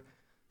other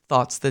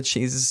thoughts that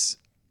she's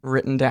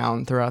written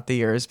down throughout the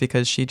years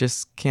because she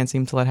just can't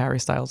seem to let Harry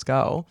Styles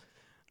go.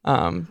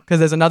 Because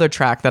there's another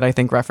track that I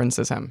think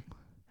references him.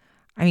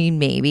 I mean,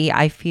 maybe.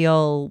 I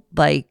feel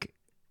like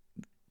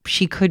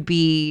she could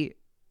be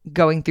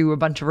going through a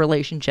bunch of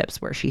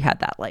relationships where she had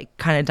that like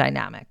kind of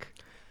dynamic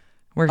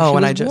where she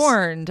was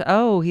warned,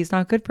 oh, he's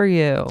not good for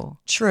you.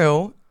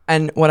 True.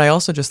 And what I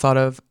also just thought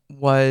of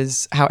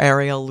was how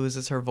Ariel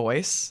loses her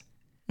voice.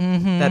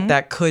 Mm-hmm.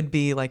 That could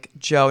be like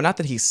Joe, not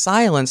that he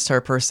silenced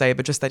her per se,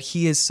 but just that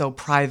he is so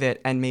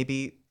private, and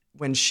maybe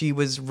when she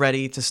was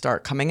ready to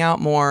start coming out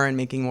more and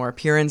making more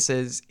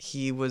appearances,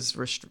 he was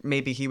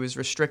maybe he was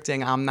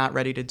restricting, I'm not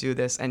ready to do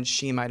this, and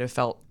she might have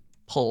felt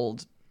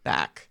pulled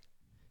back.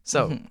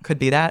 So could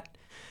be that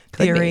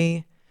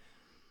theory.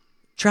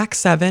 Track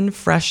 7,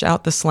 Fresh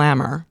Out the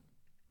Slammer.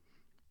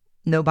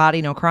 No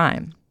Body, No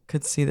Crime.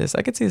 Could see this.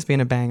 I could see this being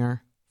a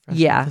banger.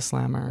 Fresh Out the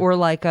Slammer. Or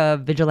like a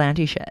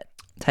vigilante shit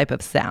type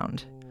of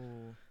sound.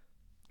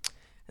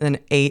 And then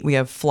 8, we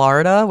have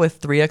Florida with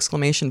 3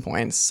 exclamation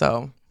points.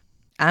 So,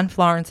 and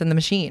Florence and the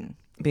Machine.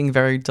 Being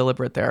very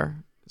deliberate there.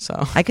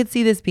 So I could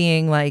see this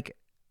being like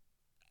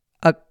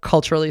a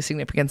culturally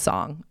significant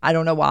song. I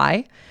don't know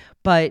why,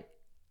 but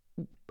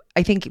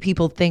I think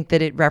people think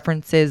that it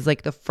references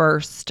like the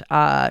first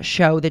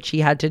show that she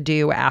had to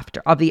do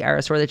after of the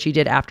Eras Tour that she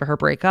did after her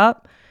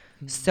breakup.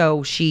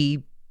 So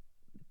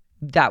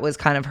that was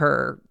kind of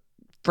her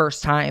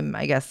first time,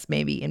 I guess,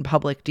 maybe in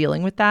public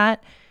dealing with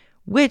that,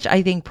 which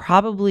I think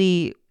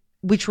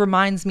which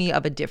reminds me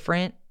of a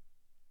different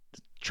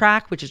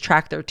track, which is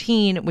track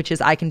 13, which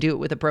is I Can Do It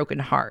With a Broken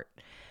Heart.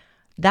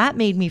 That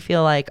made me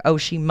feel like, oh,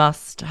 she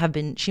must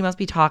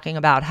be talking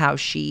about how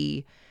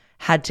she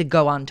had to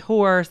go on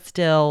tour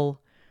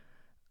still,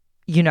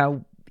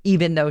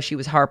 even though she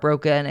was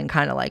heartbroken, and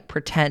kind of like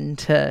pretend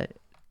to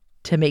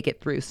make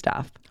it through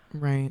stuff.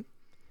 Right.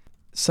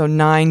 So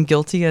 9,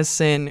 Guilty as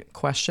Sin, ?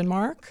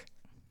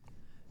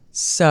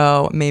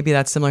 So maybe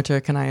that's similar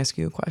to Can I Ask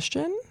You a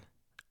Question?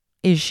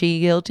 Is she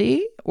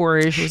guilty, or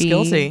is Who's she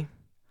guilty?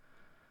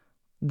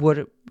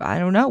 I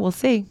don't know. We'll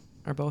see.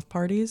 Are both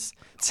parties?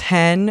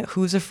 10,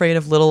 Who's Afraid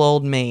of Little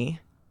Old Me?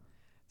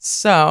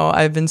 So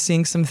I've been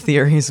seeing some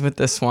theories with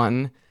this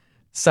one.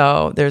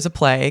 So there's a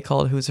play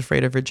called Who's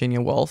Afraid of Virginia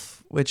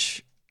Woolf,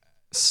 which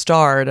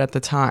starred at the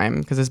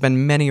time, because there's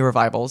been many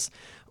revivals,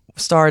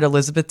 starred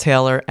Elizabeth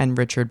Taylor and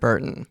Richard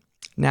Burton.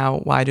 Now,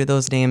 why do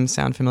those names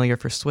sound familiar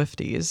for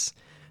Swifties?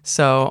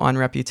 So on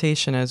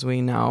Reputation, as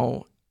we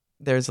know,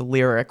 there's a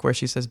lyric where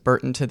she says,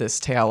 Burton to this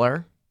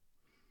Taylor.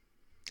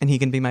 And he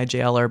can be my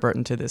jailer,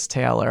 Burton to this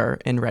Taylor,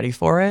 in Ready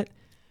for It.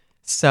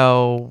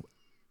 So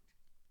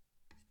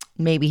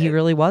maybe he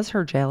really was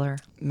her jailer.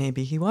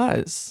 Maybe he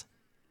was.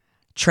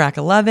 Track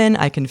 11,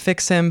 I Can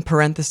Fix Him,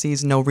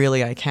 parentheses, no,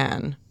 really, I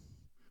can.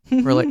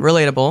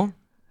 Relatable.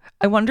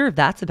 I wonder if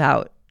that's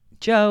about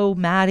Joe,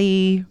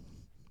 Maddie.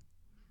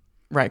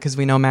 Right, because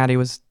we know Maddie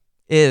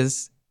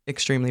is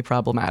extremely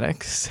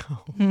problematic. So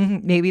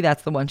maybe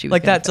that's the one she was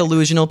like that fix.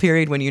 delusional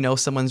period when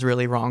someone's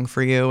really wrong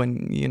for you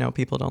and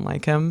people don't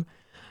like him.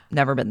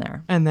 Never been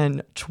there. And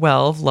then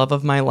 12, Love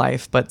of My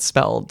Life, but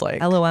spelled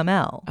like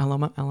LOML.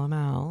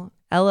 LOML.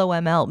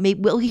 LOML.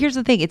 Well, here's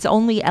the thing. It's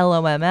only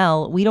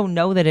LOML. We don't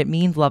know that it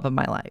means Love of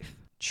My Life.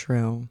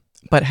 True.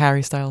 But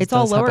Harry Styles it's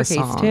all does have a lowercase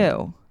song.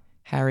 Too.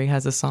 Harry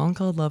has a song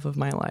called Love of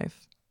My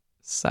Life.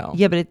 So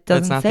yeah, but it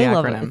doesn't say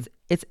love.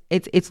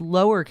 It's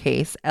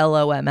lowercase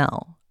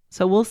LOML.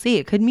 So we'll see.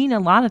 It could mean a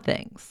lot of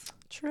things.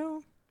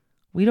 True.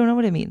 We don't know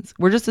what it means.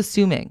 We're just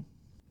assuming.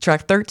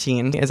 Track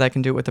 13 is I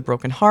Can Do It With a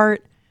Broken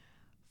Heart.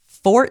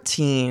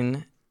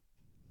 14,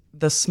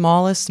 The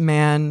Smallest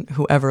Man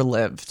Who Ever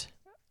Lived.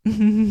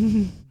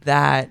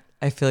 That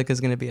I feel like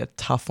is going to be a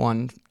tough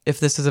one if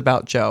this is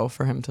about Joe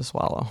for him to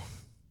swallow.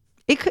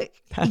 It could,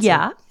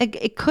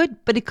 it could,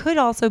 but it could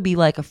also be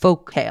like a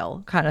folk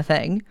tale kind of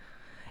thing.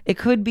 It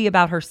could be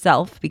about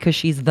herself because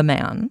she's the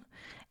man.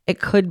 It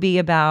could be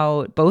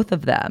about both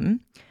of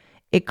them.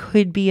 It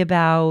could be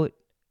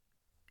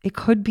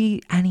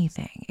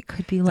anything. It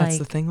could be like, that's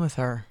the thing with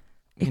her.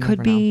 It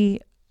could be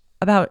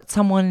about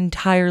someone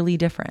entirely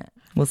different.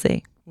 We'll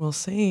see. We'll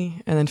see.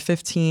 And then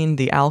 15,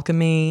 The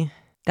Alchemy.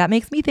 That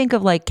makes me think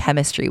of like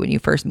chemistry when you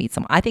first meet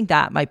someone. I think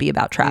that might be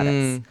about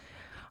Travis.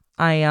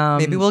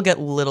 Maybe we'll get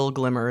little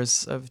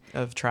glimmers of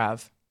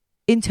Trav.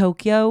 In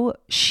Tokyo,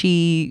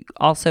 she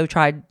also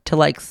tried to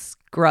like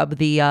scrub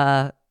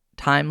the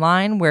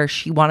timeline where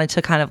she wanted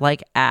to kind of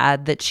like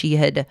add that she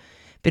had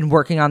been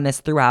working on this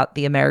throughout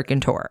the American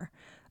tour.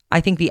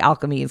 I think The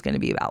Alchemy is going to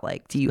be about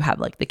like, do you have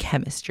like the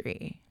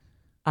chemistry?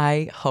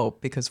 I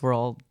hope, because we're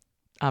all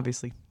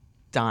obviously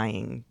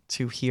dying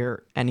to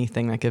hear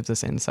anything that gives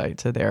us insight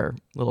to their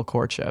little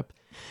courtship.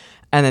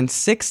 And then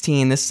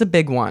 16, this is a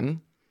big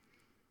one,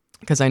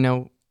 because I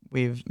know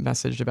we've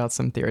messaged about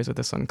some theories with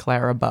this one,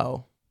 Clara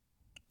Bow.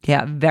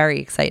 Yeah, very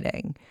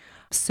exciting.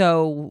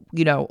 So,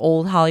 you know,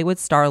 old Hollywood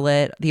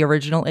starlet, the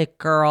original It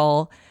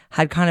Girl,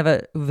 had kind of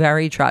a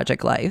very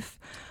tragic life.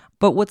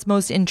 But what's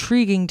most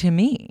intriguing to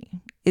me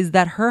is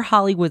that her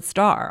Hollywood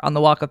star on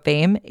the Walk of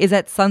Fame is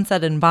at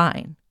Sunset and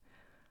Vine,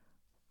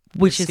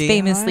 which is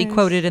famously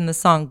quoted in the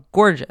song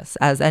Gorgeous,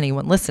 as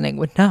anyone listening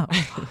would know.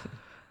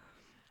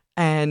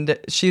 And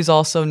she's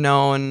also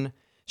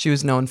she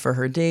was known for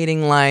her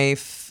dating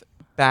life.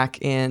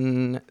 Back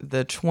in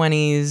the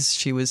 20s,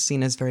 she was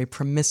seen as very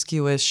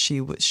promiscuous.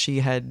 She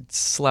had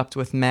slept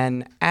with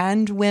men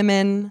and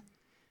women.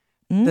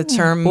 The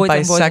term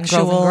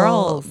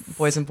bisexual,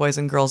 boys and boys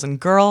and girls and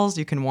girls.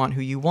 You can want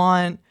who you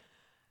want.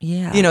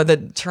 Yeah. You know, the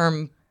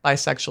term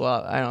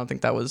bisexual, I don't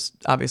think that was,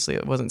 obviously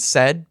it wasn't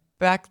said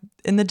back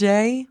in the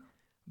day.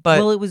 But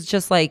well, it was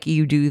just like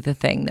you do the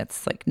thing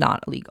that's like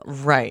not illegal.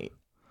 Right.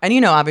 And,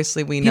 you know,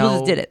 obviously we know. People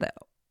just did it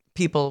though.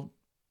 People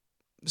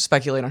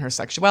speculate on her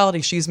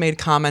sexuality. She's made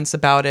comments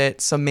about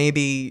it. So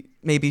maybe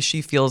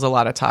she feels a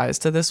lot of ties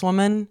to this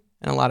woman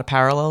and a lot of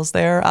parallels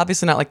there.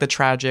 Obviously not like the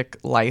tragic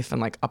life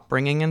and like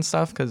upbringing and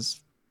stuff,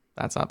 because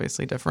that's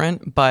obviously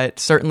different. But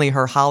certainly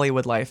her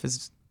Hollywood life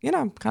is, you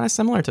know, kind of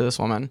similar to this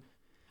woman.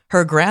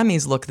 Her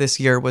Grammys look this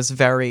year was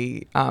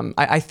very,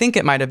 I think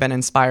it might have been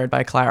inspired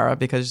by Clara,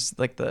 because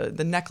like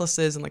the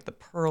necklaces and like the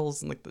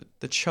pearls and like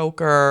the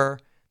choker,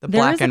 the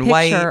black and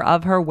white. There is a picture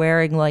of her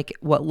wearing like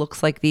what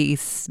looks like the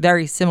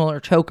very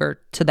similar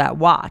choker to that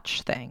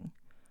watch thing.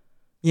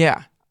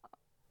 Yeah.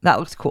 That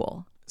looks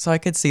cool. So I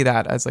could see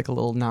that as like a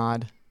little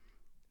nod.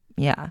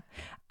 Yeah.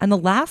 And the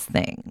last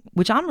thing,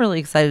 which I'm really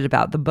excited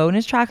about, the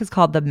bonus track is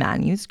called The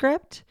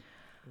Manuscript.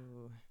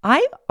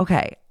 I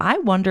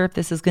wonder if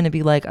this is going to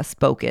be like a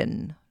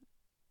spoken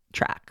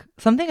track.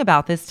 Something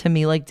about this to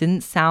me like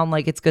didn't sound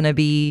like it's going to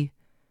be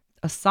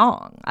a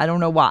song. I don't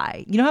know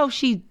why. You know how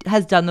she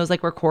has done those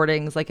like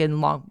recordings like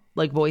in long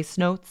like voice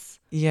notes?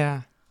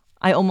 Yeah.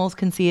 I almost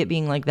can see it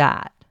being like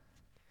that.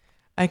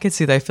 I could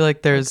see that. I feel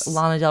like there's like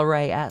Lana Del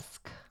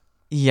Rey-esque.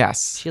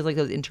 Yes. She has like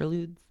those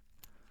interludes.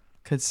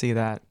 Could see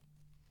that.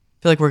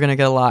 I feel like we're gonna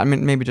get a lot. I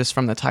mean, maybe just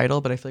from the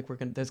title, but I feel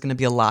like there's gonna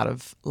be a lot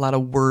of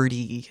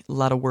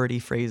wordy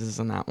phrases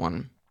in that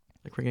one.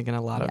 Like we're gonna get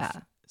a lot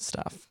of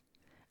stuff.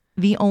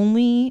 The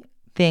only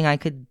thing I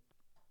could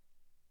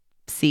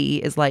see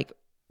is like,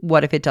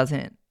 what if it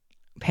doesn't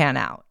pan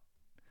out?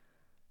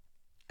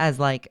 As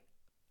like,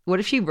 what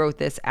if she wrote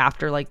this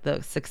after like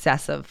the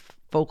success of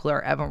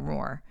Folklore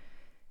Evermore,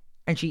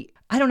 and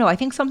I don't know. I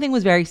think something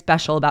was very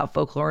special about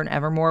Folklore and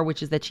Evermore,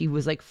 which is that she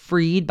was like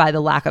freed by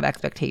the lack of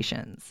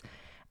expectations.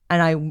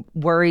 And I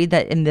worry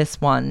that in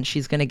this one,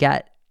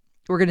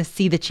 we're going to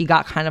see that she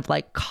got kind of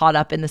like caught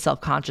up in the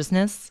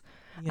self-consciousness.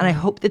 Yeah. And I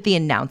hope that the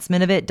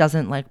announcement of it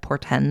doesn't like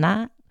portend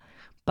that.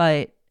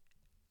 But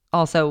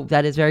also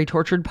that is very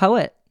tortured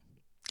poet.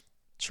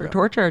 True.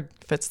 Tortured.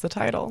 Fits the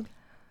title.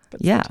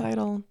 The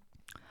title.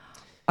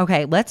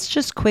 Okay, let's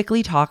just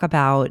quickly talk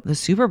about the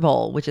Super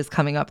Bowl, which is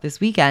coming up this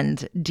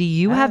weekend. Do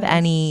you have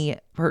any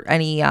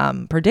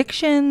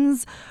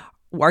predictions?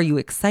 Are you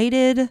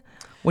excited?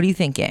 What are you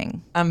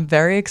thinking? I'm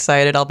very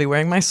excited. I'll be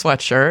wearing my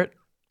sweatshirt.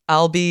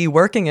 I'll be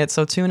working it,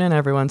 so tune in,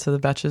 everyone, to the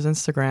Betches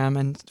Instagram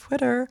and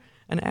Twitter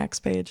and X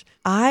page.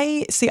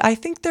 I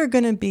think they're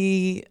going to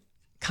be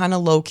kind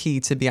of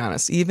low-key, to be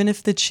honest, even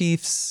if the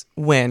Chiefs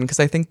win, because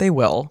I think they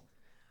will.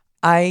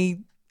 I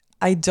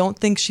don't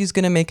think she's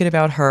going to make it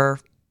about her.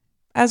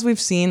 As we've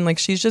seen, like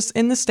she's just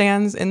in the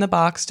stands, in the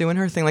box, doing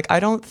her thing. Like I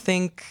don't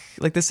think,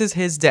 like this is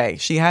his day.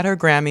 She had her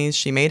Grammys.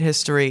 She made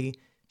history.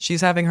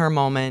 She's having her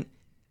moment.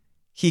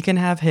 He can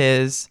have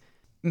his.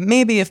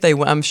 maybe if they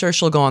win, I'm sure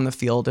she'll go on the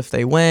field if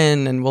they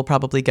win, and we'll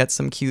probably get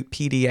some cute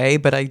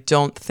PDA, but I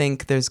don't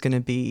think there's going to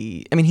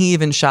be, I mean, he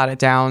even shot it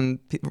down.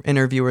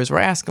 Interviewers were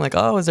asking like,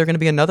 oh, is there going to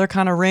be another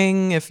kind of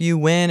ring if you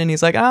win? And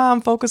he's like,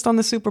 I'm focused on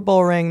the Super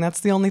Bowl ring.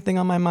 That's the only thing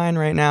on my mind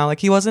right now. Like,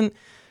 he wasn't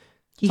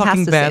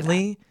talking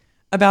badly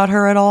about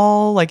her at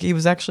all. Like, he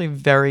was actually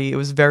it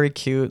was very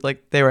cute.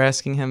 Like, they were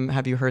asking him,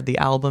 have you heard the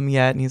album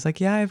yet? And he's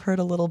like, yeah, I've heard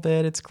a little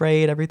bit. It's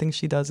great. Everything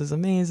she does is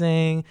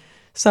amazing.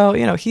 So,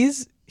 you know,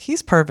 he's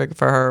perfect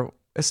for her,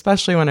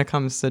 especially when it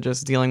comes to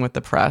just dealing with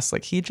the press.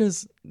 Like, he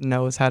just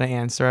knows how to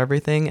answer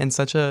everything in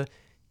such a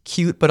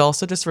cute but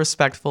also just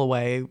respectful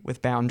way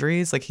with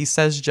boundaries. Like, he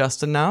says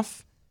just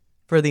enough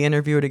for the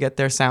interviewer to get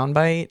their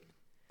soundbite.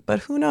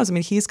 But who knows? I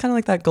mean, he's kind of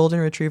like that golden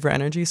retriever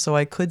energy, so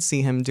I could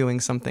see him doing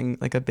something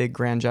like a big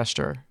grand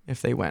gesture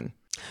if they win.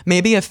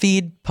 Maybe a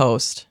feed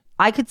post.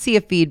 I could see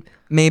a feed.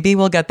 Maybe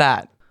we'll get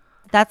that.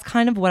 That's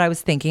kind of what I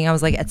was thinking. I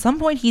was like, at some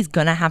point he's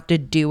going to have to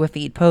do a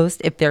feed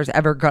post if there's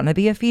ever going to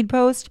be a feed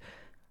post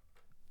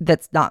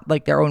that's not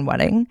like their own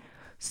wedding.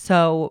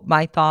 So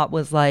my thought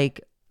was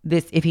like,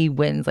 this, if he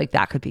wins, like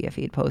that could be a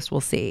feed post. We'll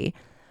see.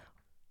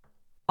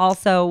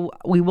 Also,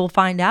 we will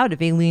find out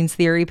if Aileen's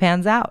theory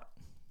pans out.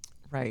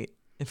 Right.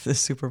 If the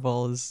Super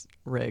Bowl is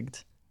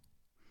rigged.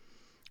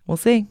 We'll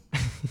see.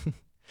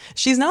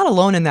 She's not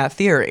alone in that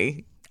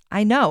theory.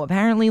 I know.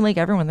 Apparently, like,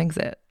 everyone thinks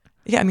it.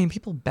 Yeah, I mean,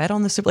 people bet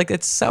on the Super. Like,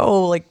 it's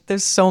so, like,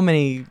 there's so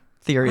many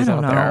theories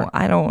out there.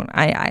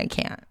 I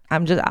can't.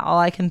 I'm just, all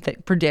I can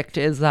predict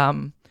is,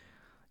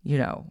 you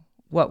know,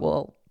 what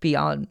will be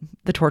on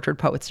the Tortured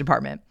Poets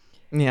department.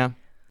 Yeah.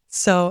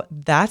 So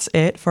that's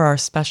it for our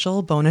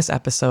special bonus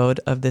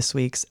episode of this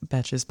week's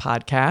Betches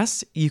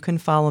podcast. You can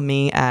follow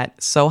me at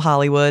So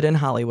Hollywood and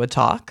Hollywood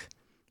Talk.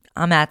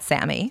 I'm at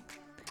Sammy.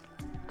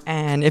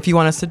 And if you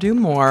want us to do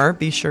more,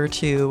 be sure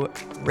to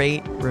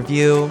rate,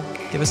 review,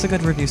 give us a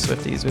good review,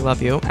 Swifties. We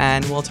love you.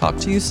 And we'll talk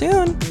to you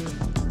soon.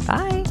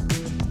 Bye.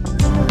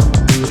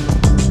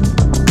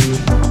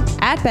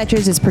 At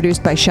Betches is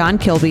produced by Sean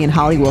Kilby and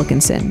Holly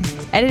Wilkinson.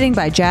 Editing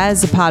by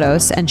Jazz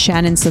Zapatos and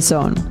Shannon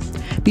Sassone.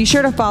 Be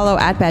sure to follow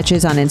at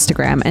Betches on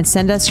Instagram and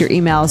send us your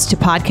emails to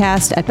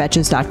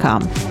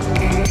podcast@betches.com.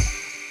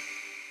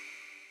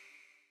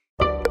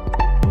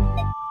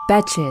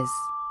 Betches.